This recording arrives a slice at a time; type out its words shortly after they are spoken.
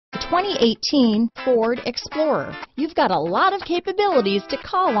2018 Ford Explorer. You've got a lot of capabilities to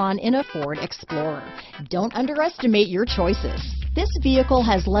call on in a Ford Explorer. Don't underestimate your choices. This vehicle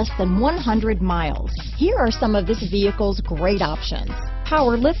has less than 100 miles. Here are some of this vehicle's great options: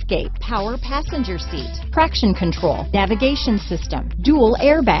 power liftgate, power passenger seat, traction control, navigation system, dual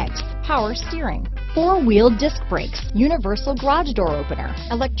airbags, power steering, four-wheel disc brakes, universal garage door opener,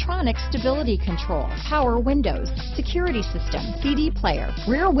 electronic stability control, power windows, security system, CD player,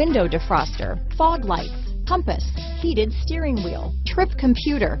 rear window defroster, fog lights, compass, heated steering wheel, trip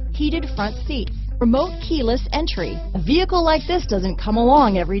computer, heated front seats, remote keyless entry. A vehicle like this doesn't come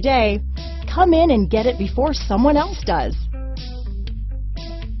along every day. Come in and get it before someone else does.